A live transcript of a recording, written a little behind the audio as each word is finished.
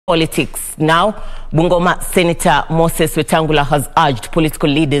Politics. Now, Bungoma Senator Moses Wetangula has urged political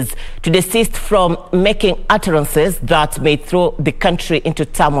leaders to desist from making utterances that may throw the country into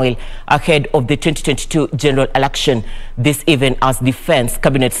turmoil ahead of the 2022 general election. This even as Defense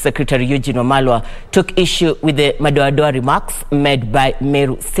Cabinet Secretary Eugene Wamalwa took issue with the madoadoa remarks made by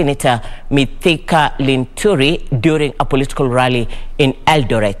Meru Senator Mithika Linturi during a political rally in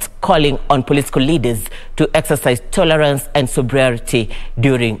Eldoret, calling on political leaders to exercise tolerance and sobriety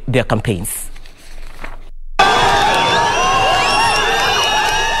during their campaigns.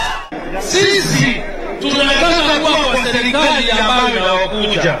 Sisi tunataka kuwa kwa serikali ambayo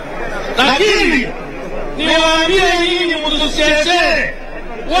inayokuja, lakini niwaambie nyinyi mtusicheze,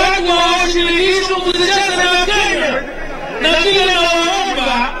 watu hawashirikishwi kuzicheza na Wakenya, na kile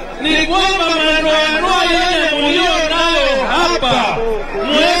nawaomba ni kwamba madoadoa yale mlio nayo hapa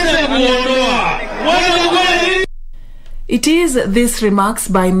muweze kuondoa. It is these remarks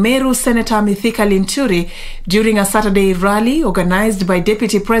by Meru Senator Mithika Linturi during a Saturday rally organized by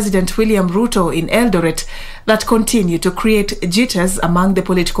Deputy President William Ruto in Eldoret that continue to create jitters among the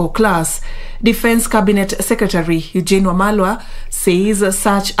political class. Defense Cabinet Secretary Eugene Wamalwa says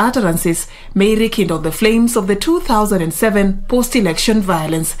such utterances may rekindle the flames of the 2007 post-election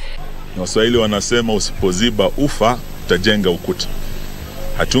violence. Waswahili wanasema usipoziba ufa utajenga ukuta.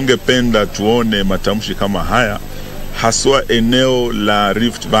 Hatungependa tuone matamshi kama haya, haswa eneo la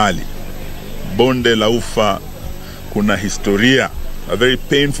Rift Valley, bonde la ufa. Kuna historia, a very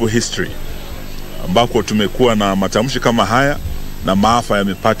painful history, ambako tumekuwa na matamshi kama haya na maafa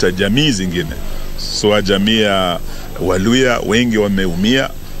yamepata jamii zingine. So jamii ya Waluya wengi wameumia,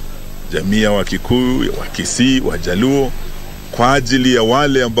 jamii ya Wakikuyu, Wakisii, Wajaluo, kwa ajili ya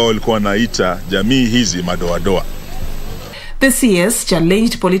wale ambao walikuwa wanaita jamii hizi madoadoa. The CS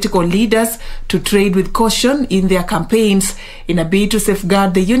challenged political leaders to trade with caution in their campaigns in a bid to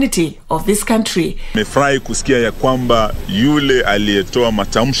safeguard the unity of this country. Nimefurahi kusikia ya kwamba yule aliyetoa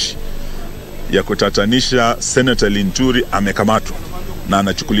matamshi ya kutatanisha Senator Linturi amekamatwa na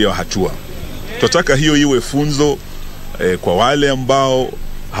anachukuliwa hatua. Tunataka hiyo iwe funzo kwa wale ambao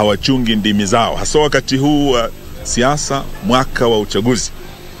hawachungi ndimi zao, hasa wakati huu wa siasa, mwaka wa uchaguzi.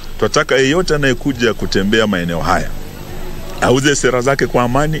 Tunataka yeyote anayekuja kutembea maeneo haya auze sera zake kwa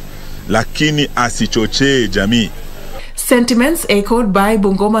amani, lakini asichochee jamii. Sentiments echoed by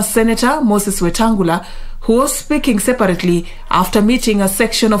Bungoma Senator Moses Wetangula, who was speaking separately after meeting a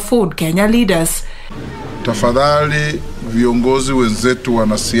section of Ford Kenya leaders. Tafadhali viongozi wenzetu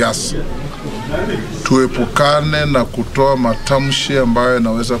wanasiasa, tuepukane na kutoa matamshi ambayo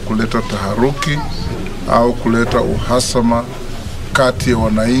yanaweza kuleta taharuki au kuleta uhasama kati ya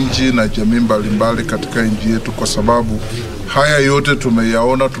wananchi na jamii mbalimbali katika nchi yetu, kwa sababu haya yote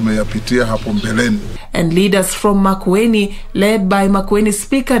tumeyaona, tumeyapitia hapo mbeleni. And leaders from Makueni, led by Makueni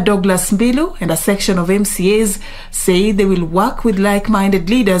Speaker Douglas Mbilu and a section of MCAs, say they will work with like-minded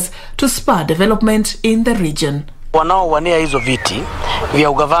leaders to spur development in the region. Wanaowania hizo viti vya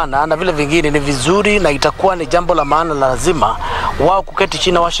ugavana na vile vingine ni vizuri, na itakuwa ni jambo la maana la lazima wao kuketi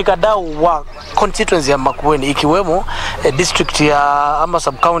chini na washikadau wa constituency ya Makueni, ikiwemo district ya ama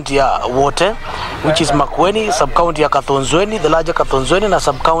sub-county ya Wote, which is Makueni, sub-county ya Kathonzweni, the larger Kathonzweni, na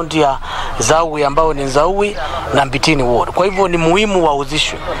sub-county ya Zawi ambao ni Zawi na Mbitini ward. Kwa hivyo ni muhimu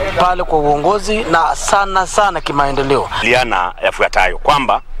wauzishwe pale kwa uongozi na sana kimaendeleo. Liana yafuatayo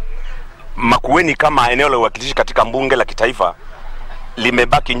kwamba Makueni kama eneo la uwakilishi katika mbunge la kitaifa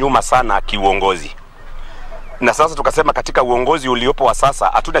limebaki nyuma sana kiuongozi. Na sasa tukasema katika uongozi uliopo wa sasa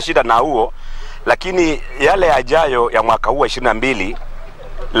hatuna shida na huo, lakini yale yajayo ya mwaka huu wa 22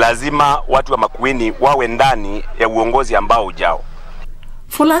 lazima watu wa Makueni wawe ndani ya uongozi ambao ujao.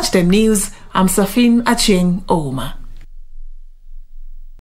 For Lunchtime News, I'm Safin Acheng Ouma.